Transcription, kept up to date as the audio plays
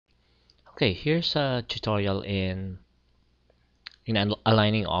Okay, here's a tutorial in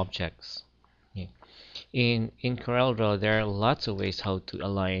aligning objects. Yeah. In CorelDraw, there are lots of ways how to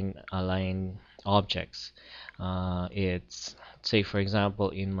align objects. It's say for example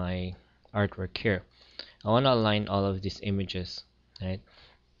in my artwork here, I want to align all of these images, right?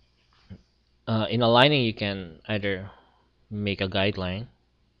 In aligning, you can either make a guideline,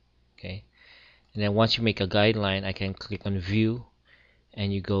 okay, and then once you make a guideline, I can click on View,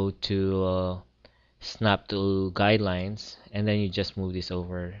 and you go to Snap to Guidelines, and then you just move this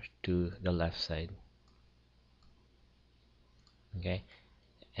over to the left side, okay,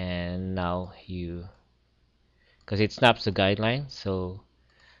 and now you, because it snaps the guideline, so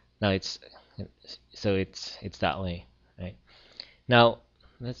now it's that way, right? Now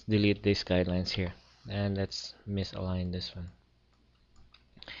let's delete these guidelines here, and let's misalign this one.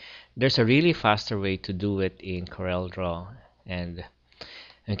 There's a really faster way to do it in CorelDraw. And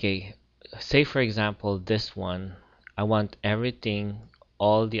okay, say for example this one, I want everything,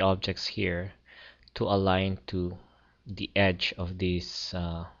 all the objects here to align to the edge of this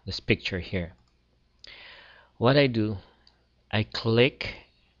picture here. What I do, I click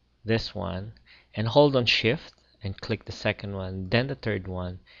this one and hold on shift and click the second one, then the third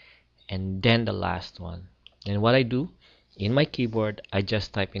one, and then the last one. And what I do, in my keyboard, I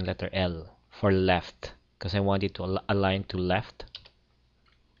just type in letter L for left because I want it to align to left.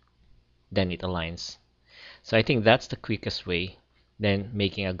 Then it aligns. So I think that's the quickest way than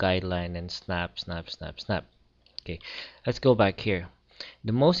making a guideline and snap, snap, snap, snap. Okay, let's go back here.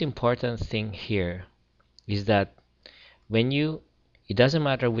 The most important thing here is that when it doesn't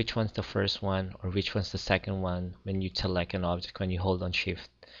matter which one's the first one or which one's the second one when you select an object when you hold on shift,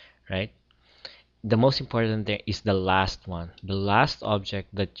 right? The most important there is the last one. The last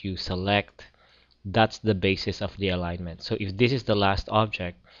object that you select, that's the basis of the alignment. So if this is the last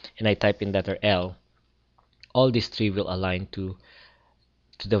object and I type in letter L, all these three will align to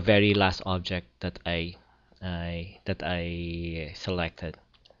the very last object that I selected.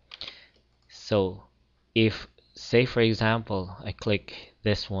 So if say for example I click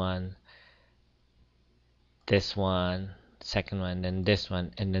this one, second one, then this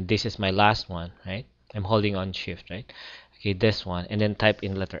one, and then this is my last one, right? I'm holding on shift, right? Okay, this one, and then type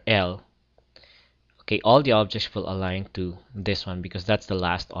in letter L. Okay, all the objects will align to this one because that's the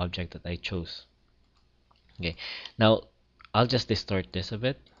last object that I chose. Okay, now I'll just distort this a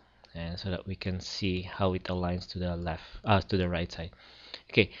bit, and so that we can see how it aligns to the to the right side.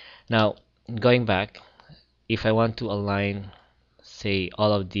 Okay, now going back, if I want to align, say,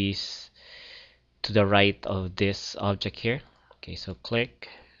 all of these to the right of this object here, okay, so click,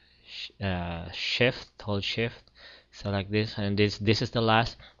 shift, hold shift, select this, and this is the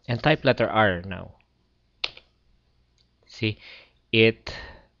last, and type letter R now. See, it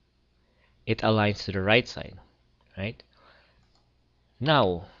aligns to the right side, right?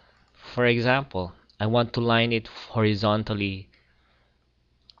 Now, for example, I want to line it horizontally,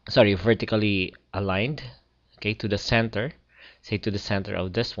 sorry, vertically aligned, okay, to the center, say to the center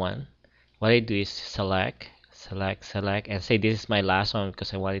of this one. What I do is select, and say this is my last one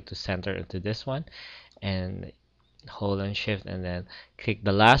because I want it to center into this one, and hold on shift and then click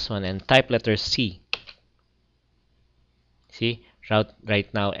the last one and type letter C. See,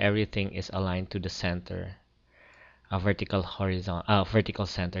 right now everything is aligned to the center, a vertical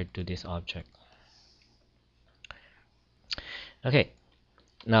center to this object. Okay,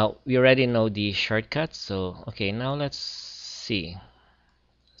 now we already know the shortcuts, so okay, now let's see.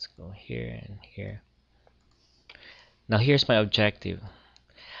 Let's go here and here. Now here's my objective.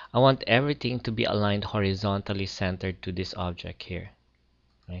 I want everything to be aligned horizontally centered to this object here,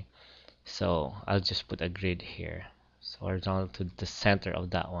 right? So I'll just put a grid here, so horizontal to the center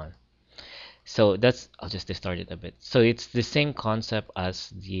of that one. So that's, I'll just distort it a bit. So it's the same concept as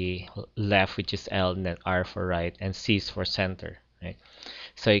the left, which is L, and then R for right, and C is for center, right?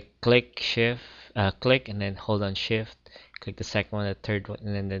 So I click shift, click, and then hold on shift, click the second one, the third one,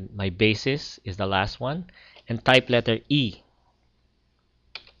 and then my basis is the last one, and type letter E.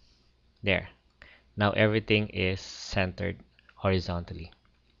 There. Now everything is centered horizontally.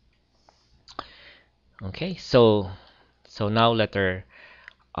 Okay, so now letter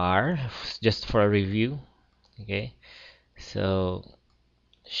R, just for a review. Okay, so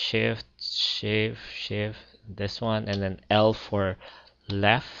shift, this one, and then L for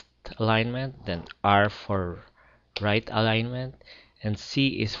left alignment, then R for right alignment, and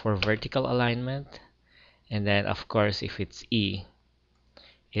C is for vertical alignment, and then of course if it's E,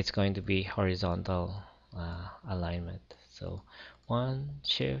 it's going to be horizontal alignment. So one,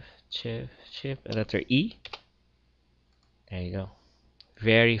 shift, and letter E. There you go.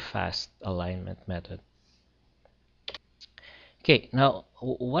 Very fast alignment method. Okay, now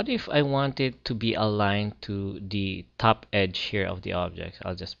what if I want it to be aligned to the top edge here of the object?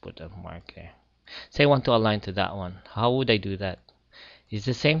 I'll just put a mark there. Say I want to align to that one. How would I do that? It's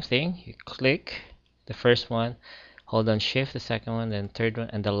the same thing. You click the first one, hold on shift, the second one, then third one,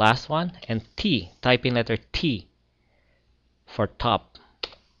 and the last one, and T. Type in letter T for top.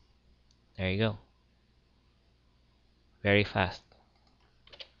 There you go. Very fast.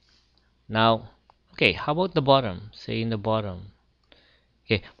 Now, okay, how about the bottom? Say in the bottom.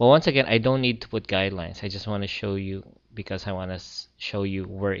 Okay, but once again, I don't need to put guidelines. I just want to show you because I want to show you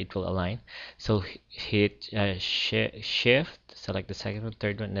where it will align. So hit shift, select the second one,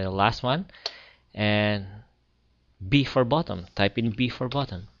 third one, and then the last one, and B for bottom. Type in B for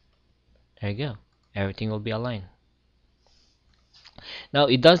bottom. There you go. Everything will be aligned. Now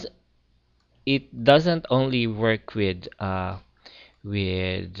it doesn't only work with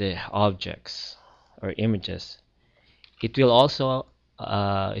objects or images. It will also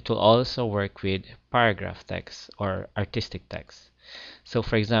work with paragraph text or artistic text. So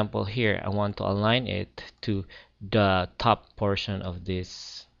for example, here I want to align it to the top portion of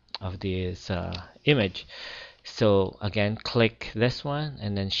this image. So again, click this one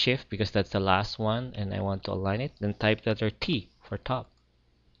and then shift because that's the last one and I want to align it. Then type the letter T for top.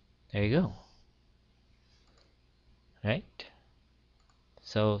 There you go. Right?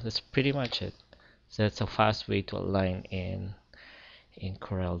 So that's pretty much it. So that's a fast way to align in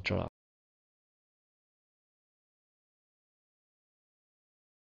CorelDraw.